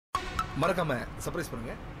மறக்காம சர்ப்ரைஸ்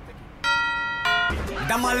பண்ணுங்க.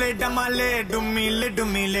 டமாலே டமாலே டுமிலே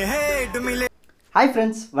டுமிலே ஹே டுமிலே. Hi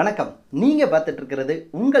friends, வணக்கம். நீங்கள் பார்த்துட்டு இருக்கிறது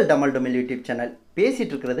உங்கள் டமல் டொமில் யூடியூப் சேனல்.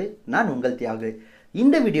 பேசிகிட்டு இருக்கிறது நான் உங்கள் தியாகு.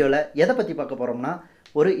 இந்த வீடியோவில் எதை பற்றி பார்க்க போகிறோம்னா,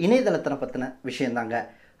 ஒரு இணையதளத்தை பற்றின விஷயந்தாங்க.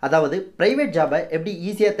 அதாவது ப்ரைவேட் ஜாபை எப்படி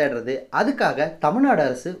ஈஸியாக தேடுறது, அதுக்காக தமிழ்நாடு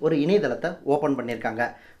அரசு ஒரு இணையதளத்தை ஓப்பன் பண்ணியிருக்காங்க.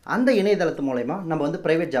 அந்த இணையதளத்து மூலமா நம்ம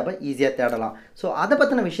ப்ரைவேட் ஜாபை ஈஸியாக தேடலாம். ஸோ அதை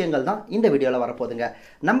பற்றின விஷயங்கள் தான் இந்த வீடியோவில் வரப்போகுதுங்க.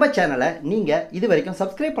 நம்ம சேனலை நீங்கள் இது வரைக்கும்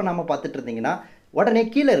சப்ஸ்கிரைப் பண்ணாமல் பார்த்துட்டு இருந்தீங்கன்னா உடனே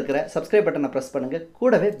கீழே இருக்கிற சப்ஸ்கிரைப் பட்டனை ப்ரெஸ் பண்ணுங்கள்.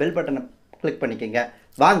 கூடவே பெல் பட்டனை கிளிக் பண்ணிக்கோங்க.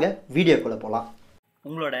 வாங்க வீடியோக்குள்ளே போகலாம்.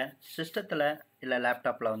 உங்களோட சிஸ்டத்தில் இல்லை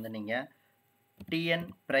லேப்டாப்பில் நீங்கள் TN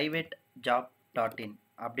private job.in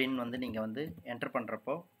அப்படின்னு நீங்கள் என்டர்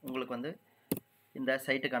பண்ணுறப்போ உங்களுக்கு இந்த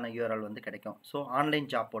சைட்டுக்கான URL கிடைக்கும். So online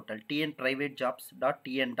job portal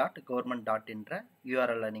tnprivatejobs.tn.government.inன்ற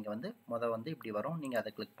URL நீங்கள் இப்படி வரும். நீங்கள்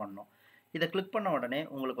அதை கிளிக் பண்ணணும். இதை கிளிக் பண்ண உடனே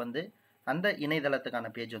உங்களுக்கு அந்த இணையதளத்துக்கான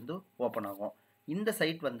பேஜ் ஓப்பன் ஆகும். இந்த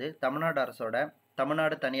சைட் தமிழ்நாடு அரசோட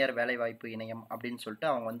தமிழ்நாடு தனியார் வேலைவாய்ப்பு இணையம் அப்படின்னு சொல்லிட்டு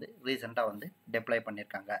அவங்க ரீசெண்டாக டெப்ளை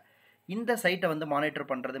பண்ணியிருக்காங்க. இந்த சைட்டை மானிட்டர்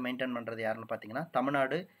பண்ணுறது, மெயின்டைன் பண்ணுறது யாருன்னு பார்த்தீங்கன்னா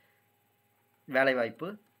தமிழ்நாடு வேலைவாய்ப்பு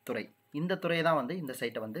துறை. இந்த துறையை தான் இந்த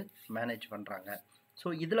சைட்டை மேனேஜ் பண்ணுறாங்க. ஸோ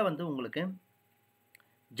இதில் உங்களுக்கு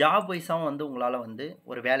ஜாப் வைஸாகவும் உங்களால்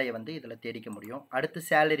ஒரு வேலையை இதில் தேடிக்க முடியும். அடுத்து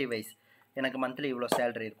சேலரி வைஸ், எனக்கு மந்த்லி இவ்வளோ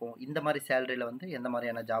சேலரி இருக்கும், இந்த மாதிரி சேலரியில் எந்த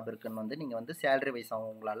மாதிரியான ஜாப் இருக்குன்னு நீங்கள் சேலரி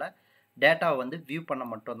வைஸாகவும் உங்களால் டேட்டாவை வியூ பண்ண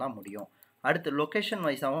மட்டும்தான் முடியும். அடுத்து லொக்கேஷன்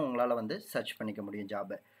வைஸாகவும் உங்களால் சர்ச் பண்ணிக்க முடியும்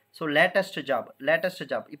ஜாபை. ஸோ லேட்டஸ்ட்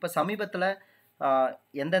ஜாப் இப்போ சமீபத்தில்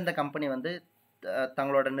எந்தெந்த கம்பெனி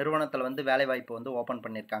தங்களோட நிறுவனத்தில் வேலைவாய்ப்பு ஓப்பன்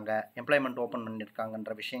பண்ணியிருக்காங்க, எம்ப்ளாய்மெண்ட் ஓப்பன்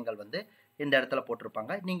பண்ணியிருக்காங்கன்ற விஷயங்கள் இந்த இடத்துல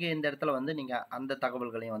போட்டிருப்பாங்க. நீங்கள் இந்த இடத்துல நீங்கள் அந்த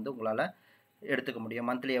தகவல்களையும் உங்களால் எடுத்துக்க முடியும்.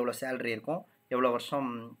 மந்த்லி எவ்வளோ சேலரி இருக்கும், எவ்வளோ வருஷம்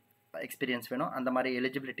எக்ஸ்பீரியன்ஸ் வேணும், அந்த மாதிரி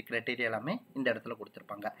எலிஜிபிலிட்டி க்ரைட்டீரியா எல்லாமே இந்த இடத்துல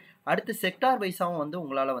கொடுத்துருப்பாங்க. அடுத்து செக்டார் வைஸாகவும்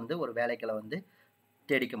உங்களால் ஒரு வேலைகளை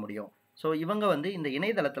தேடிக்க முடியும். ஸோ இவங்க இந்த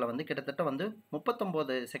இணையதளத்தில் கிட்டத்தட்ட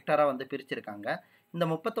 39 செக்டாராக பிரிச்சிருக்காங்க. இந்த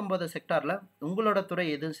 39 செக்டாரில் உங்களோட துறை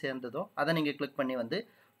எது சேர்ந்ததோ அதை நீங்கள் கிளிக் பண்ணி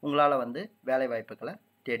உங்களால் வேலை வாய்ப்புகளை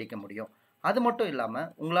தேடிக்க முடியும். அது மட்டும் இல்லாமல்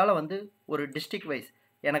உங்களால் ஒரு டிஸ்ட்ரிக்ட் வைஸ்,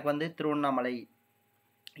 எனக்கு திருவண்ணாமலை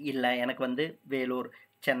இல்லை, எனக்கு வேலூர்,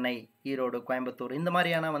 சென்னை, ஈரோடு, கோயம்புத்தூர், இந்த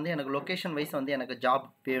மாதிரியான எனக்கு லொக்கேஷன் வைஸ் எனக்கு ஜாப்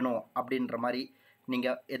வேணும் அப்படின்ற மாதிரி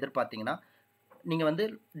நீங்கள் எதிர்பார்த்தீங்கன்னா நீங்கள்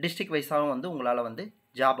டிஸ்ட்ரிக்ட் வைஸாகவும் உங்களால்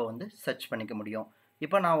ஜாபை சர்ச் பண்ணிக்க முடியும்.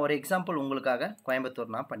 இப்போ நான் ஒரு எக்ஸாம்பிள் உங்களுக்காக கோயம்புத்தூர்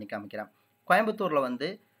நான் பண்ணி காமிக்கிறேன். கோயம்புத்தூரில்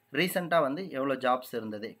ரீசெண்டாக எவ்வளோ ஜாப்ஸ்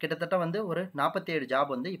இருந்தது, கிட்டத்தட்ட ஒரு 47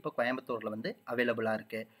 ஜாப் இப்போ கோயம்புத்தூரில் அவைலபிளாக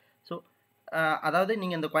இருக்குது. ஸோ அதாவது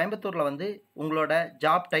நீங்கள் இந்த கோயம்புத்தூரில் உங்களோட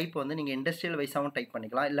ஜாப் டைப் நீங்கள் இண்டஸ்ட்ரியல் வைஸாகவும் டைப்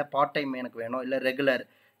பண்ணிக்கலாம், இல்லை பார்ட் டைம் எனக்கு வேணும், இல்லை ரெகுலர்,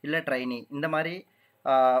 இல்லை ட்ரைனி, இந்த மாதிரி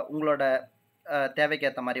உங்களோட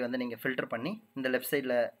தேவைக்கேற்ற மாதிரி நீங்கள் ஃபில்டர் பண்ணி இந்த லெஃப்ட்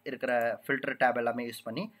சைடில் இருக்கிற ஃபில்டர் டேப் எல்லாமே யூஸ்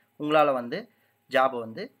பண்ணி உங்களால்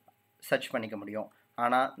ஜாபை சர்ச் பண்ணிக்க முடியும்.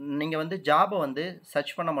 ஆனால் நீங்கள் ஜாபை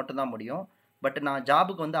சர்ச் பண்ண மட்டும்தான் முடியும். பட் நான்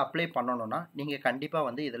ஜாபுக்கு அப்ளை பண்ணணுன்னா நீங்கள்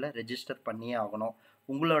கண்டிப்பாக இதில் ரெஜிஸ்டர் பண்ணியே ஆகணும்.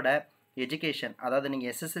 உங்களோட எஜுகேஷன், அதாவது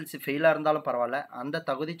நீங்கள் SSLC ஃபெயிலாக இருந்தாலும் பரவாயில்ல, அந்த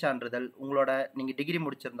தகுதி சான்றிதழ், உங்களோட நீங்கள் டிகிரி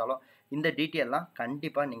முடிச்சிருந்தாலும் இந்த டீட்டெயிலெலாம்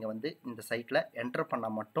கண்டிப்பாக நீங்கள் இந்த சைட்டில் என்டர்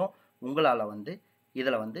பண்ணால் மட்டும் உங்களால்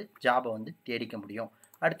இதில் ஜாபை தேடிக்க முடியும்.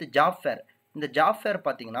 அடுத்து ஜாப் ஃபேர். இந்த ஜாப் ஃபேர்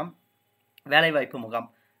பார்த்திங்கன்னா வேலைவாய்ப்பு முகாம்.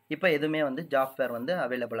 இப்போ எதுவுமே ஜாப் ஃபேர்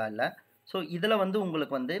அவைலபிளாக இல்லை. ஸோ இதில்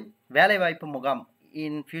உங்களுக்கு வேலைவாய்ப்பு முகாம்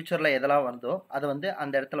இன் ஃப்யூச்சரில் எதெல்லாம் வருதோ அது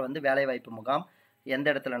அந்த இடத்துல வேலைவாய்ப்பு முகாம் எந்த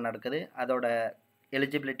இடத்துல நடக்குது, அதோட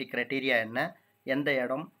எலிஜிபிலிட்டி க்ரைட்டீரியா என்ன, எந்த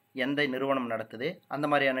இடம், எந்த நிறுவனம் நடத்துது, அந்த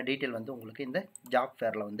மாதிரியான டீட்டெயில் உங்களுக்கு இந்த ஜாப்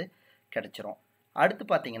ஃபேரில் கிடச்சிரும். அடுத்து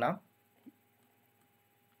பார்த்தீங்கன்னா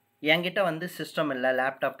என்கிட்ட சிஸ்டம் இல்லை,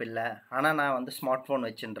 லேப்டாப் இல்லை, ஆனால் நான் ஸ்மார்ட் ஃபோன்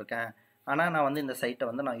வச்சுட்டுருக்கேன், ஆனால் நான் இந்த சைட்டை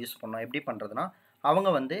நான் யூஸ் பண்ணோம். எப்படி பண்ணுறதுனா, அவங்க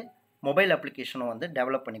மொபைல் அப்ளிகேஷனும்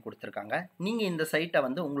டெவலப் பண்ணி கொடுத்துருக்காங்க. நீங்கள் இந்த சைட்டை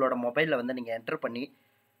உங்களோட மொபைலில் நீங்கள் என்டர் பண்ணி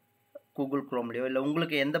கூகுள் க்ரோம்லேயோ இல்லை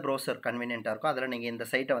உங்களுக்கு எந்த ப்ரௌசர் கன்வீனியண்ட்டாக இருக்கோ அதில் நீங்கள் இந்த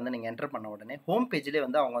சைட்டை நீங்கள் என்டர் பண்ண உடனே ஹோம் பேஜ்லேயே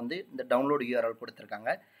அவங்க இந்த டவுன்லோட் URL கொடுத்துருக்காங்க.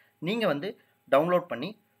 நீங்கள் டவுன்லோட் பண்ணி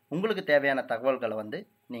உங்களுக்கு தேவையான தகவல்களை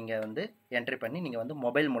நீங்கள் என்ட்ரி பண்ணி நீங்கள்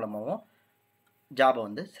மொபைல் மூலமாகவும்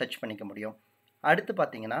ஜாபை சர்ச் பண்ணிக்க முடியும். அடுத்து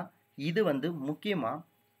பார்த்தீங்கன்னா இது முக்கியமாக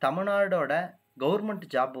தமிழ்நாடோட கவர்மெண்ட்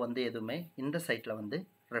ஜாப் எதுவுமே இந்த சைட்டில்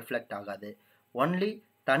ரிஃப்ளெக்ட் ஆகாது. ஒன்லி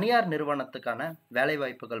தனியார் நிறுவனத்துக்கான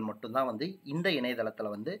வேலைவாய்ப்புகள் மட்டும்தான் இந்த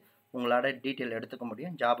இணையதளத்தில் உங்களோட டீட்டெயில் எடுத்துக்க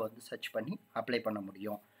முடியும், ஜாபை சர்ச் பண்ணி அப்ளை பண்ண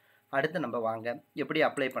முடியும். அடுத்து நம்ம வாங்க எப்படி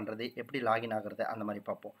அப்ளை பண்ணுறது, எப்படி லாகின் ஆகிறது அந்த மாதிரி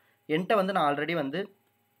பார்ப்போம். என்கிட்ட நான் ஆல்ரெடி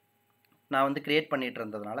நான் க்ரியேட் பண்ணிகிட்டு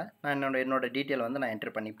இருந்ததுனால நான் என்னோட டீட்டெயில் நான்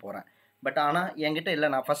என்ட்ரி பண்ணி போகிறேன். பட் ஆனால் என்கிட்ட இல்லை,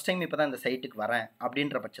 நான் ஃபஸ்ட் டைம் இப்போ தான் இந்த சைட்டுக்கு வரேன்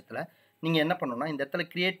அப்படின்ற பட்சத்தில் நீங்கள் என்ன பண்ணணும்னா இந்த இடத்துல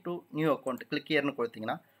create to new account click ஹியர்னு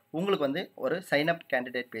கொடுத்தீங்கன்னா உங்களுக்கு வந்து ஒரு சைன் அப்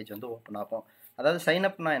கேண்டிடேட் பேஜ் வந்து ஓப்பன் ஆகும். அதாவது சைன்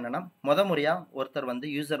அப்னா என்னென்னா முறையாக ஒருத்தர் வந்து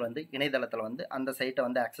யூசர் வந்து இணையதளத்தில் வந்து அந்த சைட்டை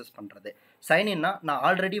வந்து ஆக்சஸ் பண்ணுறது. சைன்இன்னா நான்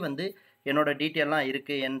ஆல்ரெடி வந்து என்னோட டீட்டெயிலாம்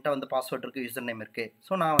இருக்குது, என்கிட்ட வந்து பாஸ்வேர்ட் இருக்குது, யூசர் நேம் இருக்குது.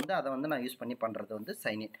 ஸோ நான் வந்து அதை வந்து நான் யூஸ் பண்ணி பண்ணுறது வந்து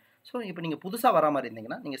சைன்இன். ஸோ இப்போ நீங்கள் புதுசாக வர மாதிரி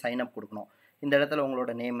இருந்தீங்கன்னா நீங்கள் சைன் அப் கொடுக்கணும். இந்த இடத்துல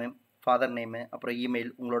உங்களோட நேமு, ஃபாதர் நேமு, அப்புறம்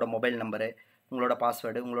இமெயில், உங்களோட மொபைல் நம்பரு, உங்களோட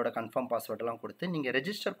பாஸ்வேர்டு, உங்களோட கன்ஃபார்ம் பாஸ்வேர்டெல்லாம் கொடுத்து நீங்கள்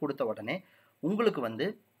ரெஜிஸ்டர் கொடுத்த உடனே உங்களுக்கு வந்து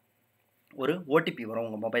ஒரு ஓடிபி வரும்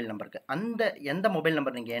உங்கள் மொபைல் நம்பருக்கு. அந்த எந்த மொபைல்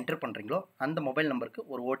நம்பர் நீங்கள் என்டர் பண்ணுறீங்களோ அந்த மொபைல் நம்பருக்கு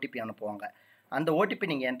ஒரு ஓடிபி அனுப்புவாங்க. அந்த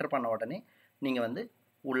ஓடிபி நீங்கள் என்டர் பண்ண உடனே நீங்கள் வந்து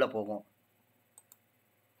உள்ளே போகும்.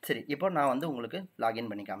 சரி, இப்போ நான் வந்து உங்களுக்கு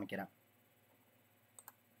லாகின் பண்ணி காமிக்கிறேன்.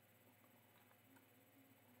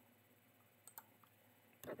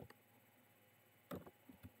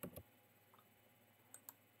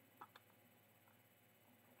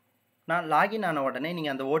 நான் லாகின் ஆன உடனே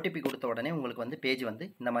நீங்கள் அந்த ஓடிபி கொடுத்த உடனே உங்களுக்கு வந்து பேஜ் வந்து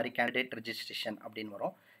இந்த மாதிரி கேண்டிடேட் ரெஜிஸ்ட்ரேஷன் அப்படின்னு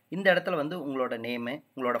வரும். இந்த இடத்துல வந்து உங்களோட நேமு,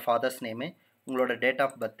 உங்களோட ஃபாதர்ஸ் நேமு, உங்களோட டேட்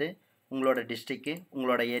ஆஃப் பர்த்து, உங்களோட டிஸ்ட்ரிக்கு,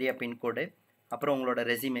 உங்களோட ஏரியா பின்கோடு, அப்புறம் உங்களோட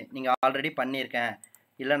ரெஸ்யூமே நீங்கள் ஆல்ரெடி பண்ணியிருக்கேன்,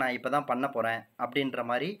 இல்லை நான் இப்போ தான் பண்ண போகிறேன் அப்படின்ற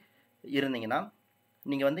மாதிரி இருந்தீங்கன்னா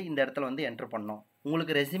நீங்கள் வந்து இந்த இடத்துல வந்து என்ட்ரு பண்ணணும்.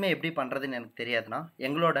 உங்களுக்கு ரெஸ்யூமே எப்படி பண்ணுறதுன்னு எனக்கு தெரியாதுன்னா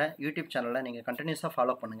எங்களோட யூடியூப் சேனலில் நீங்கள் கண்டினியூஸாக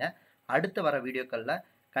ஃபாலோ பண்ணுங்கள். அடுத்து வர வீடியோக்களில்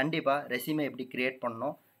கண்டிப்பாக ரெஸ்யூமே எப்படி க்ரியேட்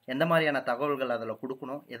பண்ணணும், எந்த மாதிரியான தகவல்கள் அதில்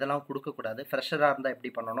கொடுக்கணும், எதெல்லாம் கொடுக்கக்கூடாது, ஃப்ரெஷராக இருந்தால் எப்படி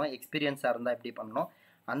பண்ணணும், எக்ஸ்பீரியன்ஸாக இருந்தால் எப்படி பண்ணணும்,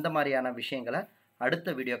 அந்த மாதிரியான விஷயங்களை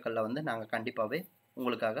அடுத்த வீடியோக்களில் வந்து நாங்கள் கண்டிப்பாகவே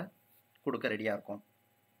உங்களுக்காக கொடுக்க ரெடியாக இருக்கோம்.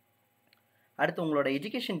 அடுத்து உங்களோட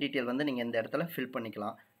எஜுகேஷன் டீட்டெயில் வந்து நீங்கள் இந்த இடத்துல ஃபில்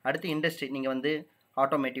பண்ணிக்கலாம். அடுத்து இண்டஸ்ட்ரி, நீங்கள் வந்து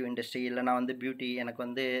ஆட்டோமேட்டிவ் இண்டஸ்ட்ரி, இல்லை நான் வந்து பியூட்டி, எனக்கு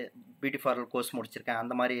வந்து பியூட்டி பார்லர் கோர்ஸ் முடிச்சிருக்கேன்,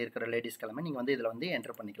 அந்த மாதிரி இருக்கிற லேடிஸ்க்கு எல்லாமே நீங்கள் வந்து இதில் வந்து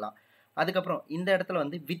என்ட்ரு பண்ணிக்கலாம். அதுக்கப்புறம் இந்த இடத்துல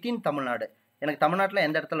வந்து வித்தின் தமிழ்நாடு, எனக்கு தமிழ்நாட்டில்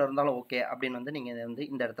எந்த இடத்துல இருந்தாலும் ஓகே அப்படின்னு வந்து நீங்கள் வந்து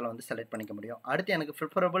இந்த இடத்துல வந்து செலக்ட் பண்ணிக்க முடியும். அடுத்து எனக்கு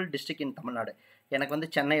ப்ரிஃபரபிள் டிஸ்ட்ரிக்ட் இன் தமிழ்நாடு, எனக்கு வந்து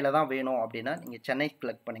சென்னையில் தான் வேணும் அப்படின்னா நீங்கள் சென்னை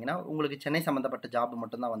செலக்ட் பண்ணிங்கன்னா உங்களுக்கு சென்னை சம்மந்தப்பட்ட ஜாப்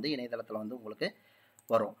மட்டும்தான் வந்து இணையதளத்தில் வந்து உங்களுக்கு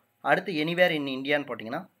வரும். அடுத்து எனிவேர் இன் இந்தியான்னு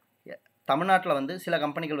போட்டிங்கன்னா தமிழ்நாட்டில் வந்து சில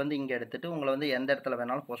கம்பெனிகள் வந்து இங்கே எடுத்துகிட்டு உங்களை வந்து எந்த இடத்துல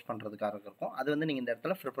வேணாலும் போஸ்ட் பண்ணுறதுக்காக இருக்கும். அது வந்து நீங்கள் இந்த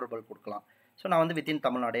இடத்துல ப்ரிஃபரபிள் கொடுக்கலாம். ஸோ நான் வந்து வித்தின்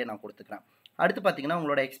தமிழ்நாடே நான் கொடுத்துக்கிறேன். அடுத்து பார்த்தீங்கன்னா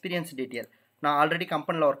உங்களோட எக்ஸ்பீரியன்ஸ் டீட்டெயில், நான் ஆல்ரெடி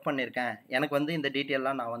கம்பெனியில் ஒர்க் பண்ணியிருக்கேன், எனக்கு வந்து இந்த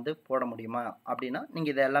டீட்டெயிலாம் நான் வந்து போட முடியுமா அப்படின்னா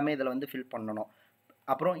நீங்கள் இதை எல்லாமே இதில் வந்து ஃபில் பண்ணணும்.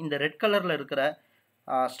 அப்புறம் இந்த ரெட் கலரில் இருக்கிற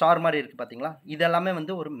ஸ்டார் மாதிரி இருக்குது பார்த்தீங்களா, இதெல்லாமே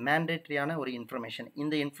வந்து ஒரு மேண்டேட்ரியான ஒரு இன்ஃபர்மேஷன்.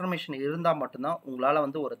 இந்த இன்ஃபர்மேஷன் இருந்தால் மட்டும்தான் உங்களால்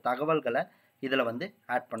வந்து ஒரு தகவல்களை இதில் வந்து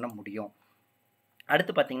ஆட் பண்ண முடியும்.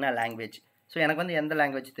 அடுத்து பார்த்தீங்கன்னா லாங்குவேஜ். ஸோ எனக்கு வந்து எந்த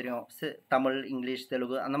லாங்குவேஜ் தெரியும், தமிழ், இங்கிலீஷ்,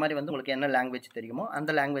 தெலுங்கு, அந்த மாதிரி வந்து உங்களுக்கு என்ன லாங்குவேஜ் தெரியுமோ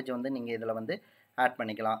அந்த லாங்குவேஜை வந்து நீங்கள் இதில் வந்து ஆட்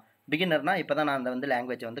பண்ணிக்கலாம். பிகினர்னால் இப்போ தான் நான் அந்த வந்து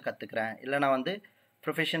லாங்குவேஜை வந்து கற்றுக்கிறேன், இல்லை நான் வந்து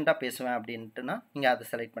ப்ரொஃபஷனட்டாக பேசுவேன் அப்படின்ட்டுனா நீங்கள் அதை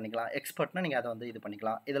செலக்ட் பண்ணிக்கலாம். எக்ஸ்பர்ட்னா நீங்கள் அதை வந்து இது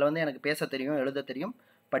பண்ணிக்கலாம். இதில் வந்து எனக்கு பேச தெரியும், எழுத தெரியும்,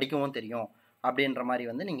 படிக்கவும் தெரியும் அப்படின்ற மாதிரி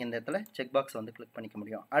வந்து நீங்கள் இந்த இடத்துல செக் பாக்ஸ் வந்து கிளிக் பண்ணிக்க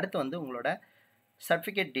முடியும். அடுத்து வந்து உங்களோட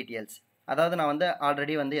சர்டிஃபிகேட் டீட்டெயில்ஸ், அதாவது நான் வந்து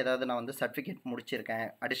ஆல்ரெடி வந்து ஏதாவது நான் வந்து சர்டிஃபிகேட் முடிச்சிருக்கேன்,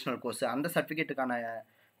 அடிஷ்னல் கோர்ஸ், அந்த சர்டிஃபிகேட்டுக்கான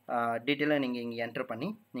டீட்டெயிலை நீங்கள் இங்கே என்ட்ரு பண்ணி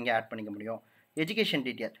நீங்கள் ஆட் பண்ணிக்க முடியும்.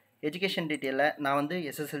 எஜுகேஷன் டீட்டெயிலில் நான் வந்து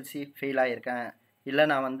எஸ்எஸ்எல்சி ஃபெயில் ஆகியிருக்கேன், இல்லை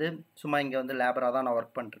நான் வந்து சும்மா இங்கே வந்து லேபராக தான் நான்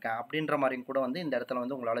ஒர்க் பண்ணிருக்கேன் அப்படின்ற மாதிரியும் கூட வந்து இந்த இடத்துல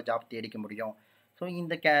வந்து உங்களால் ஜாப் தேடிக்க முடியும். ஸோ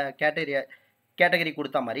இந்த கேட்டகரி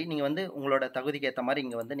கொடுத்த மாதிரி நீங்கள் வந்து உங்களோட தகுதிக்கு ஏற்ற மாதிரி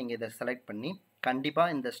இங்கே வந்து நீங்கள் இதை செலக்ட் பண்ணி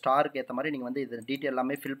கண்டிப்பாக இந்த ஸ்டாருக்கு ஏற்ற மாதிரி நீங்கள் வந்து இது டீட்டெயில்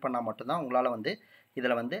எல்லாமே ஃபில் பண்ணால் மட்டும்தான் உங்களால் வந்து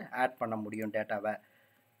இதில் வந்து ஆட் பண்ண முடியும் டேட்டாவை.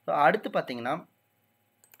 ஸோ அடுத்து பார்த்தீங்கன்னா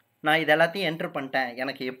நான் இது எல்லாத்தையும் என்ட்ரு பண்ணிட்டேன்,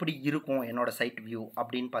 எனக்கு எப்படி இருக்கும் என்னோடய சைட் வியூ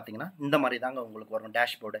அப்படின்னு பார்த்தீங்கன்னா இந்த மாதிரி தாங்க உங்களுக்கு வரும்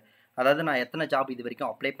டேஷ்போர்டு. அதாவது நான் எத்தனை ஜாப் இது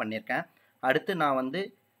வரைக்கும் அப்ளை பண்ணியிருக்கேன், அடுத்து நான் வந்து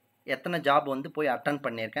எத்தனை ஜாப் வந்து போய் அட்டன்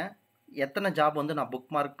பண்ணியிருக்கேன், எத்தனை ஜாப் வந்து நான்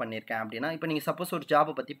புக் மார்க் பண்ணியிருக்கேன் அப்படின்னா இப்போ நீங்கள் சப்போஸ் ஒரு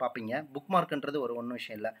ஜாபை பற்றி பார்ப்பீங்க, புக் மார்க்குன்றது ஒரு ஒன்றும்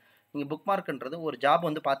விஷயம் இல்லை. நீங்கள் புக் மார்க்குன்றது ஒரு ஜாப்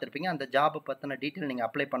வந்து பார்த்துருப்பீங்க, அந்த ஜாபை பற்றின டீட்டெயில் நீங்கள்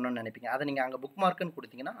அப்ளை பண்ணணும்னு நினைப்பீங்க, அதை நீங்கள் அங்கே புக் மார்க்குன்னு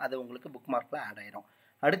கொடுத்தீங்கன்னா அது உங்களுக்கு புக் மார்க்கில் ஆட் ஆயிரும்.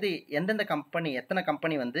 அடுத்து எந்தெந்த கம்பெனி, எத்தனை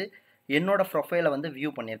கம்பெனி வந்து என்னோடய ப்ரொஃபைலை வந்து வியூ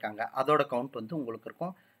பண்ணியிருக்காங்க அதோட கவுண்ட் வந்து உங்களுக்கு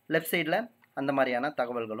இருக்கும். லெஃப்ட் சைடில் அந்த மாதிரியான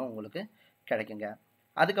தகவல்களும் உங்களுக்கு கிடைக்குங்க.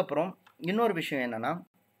 அதுக்கப்புறம் இன்னொரு விஷயம் என்னென்னா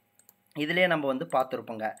இதிலே நம்ம வந்து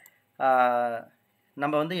பார்த்துருப்போங்க,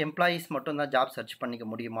 நம்ம வந்து எம்ப்ளாயீஸ் மட்டும்தான் ஜாப் சர்ச் பண்ணிக்க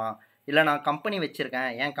முடியுமா, இல்லை நான் கம்பெனி வச்சுருக்கேன்,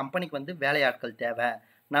 என் கம்பெனிக்கு வந்து வேலையாட்கள் தேவை,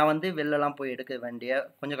 நான் வந்து வெளிலலாம் போய் எடுக்க வேண்டிய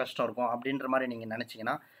கொஞ்சம் கஷ்டம் இருக்கும் அப்படின்ற மாதிரி நீங்கள்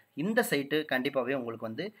நினச்சிங்கன்னா இந்த சைட்டு கண்டிப்பாகவே உங்களுக்கு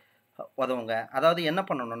வந்து உதவுங்க. அதாவது என்ன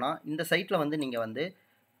பண்ணணுன்னா இந்த சைட்டில் வந்து நீங்கள் வந்து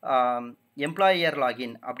எம்ப்ளாயர்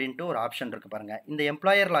லாகின் அப்படின்ட்டு ஒரு ஆப்ஷன் இருக்குது பாருங்கள். இந்த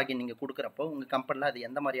எம்ப்ளாயர் லாகின் நீங்கள் கொடுக்குறப்போ உங்கள் கம்பெனியில் அது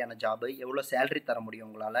எந்த மாதிரியான ஜாபு, எவ்வளோ சேலரி தர முடியும்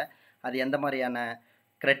உங்களால், அது எந்த மாதிரியான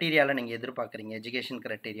க்ரைட்டீரியாவில் நீங்கள் எதிர்பார்க்குறீங்க, எஜுகேஷன்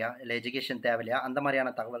க்ரைட்டீரியா இல்லை எஜுகேஷன் தேவையில்லையா, அந்த மாதிரியான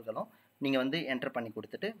தகவல்களும் நீங்கள் வந்து என்டர் பண்ணி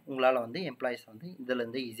கொடுத்துட்டு உங்களால் வந்து எம்ப்ளாயிஸ் வந்து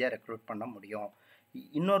இதிலேருந்து ஈஸியாக ரெக்ரூட் பண்ண முடியும்.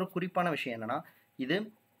 இன்னொரு குறிப்பான விஷயம் என்னென்னா இது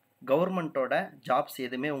கவர்மெண்ட்டோட ஜாப்ஸ்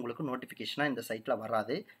எதுவுமே உங்களுக்கு நோட்டிஃபிகேஷனாக இந்த சைட்டில்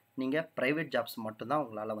வராது. நீங்கள் ப்ரைவேட் ஜாப்ஸ் மட்டும்தான்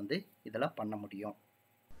உங்களால் வந்து இதில் பண்ண முடியும்.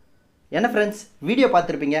 என்ன ஃப்ரெண்ட்ஸ், வீடியோ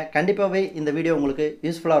பார்த்துருப்பீங்க. கண்டிப்பாகவே இந்த வீடியோ உங்களுக்கு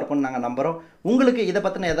யூஸ்ஃபுல்லாக இருக்கும்னு நாங்கள் நம்புகிறோம். உங்களுக்கு இதை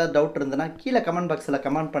பற்றின ஏதாவது டவுட் இருந்ததுன்னா கீழே கமெண்ட் பாக்ஸில்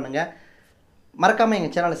கமெண்ட் பண்ணுங்கள். மறக்காமல்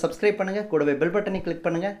எங்கள் சேனலை சப்ஸ்கிரைப் பண்ணுங்கள். கூடவே பெல் பட்டனை கிளிக்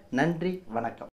பண்ணுங்கள். நன்றி, வணக்கம்.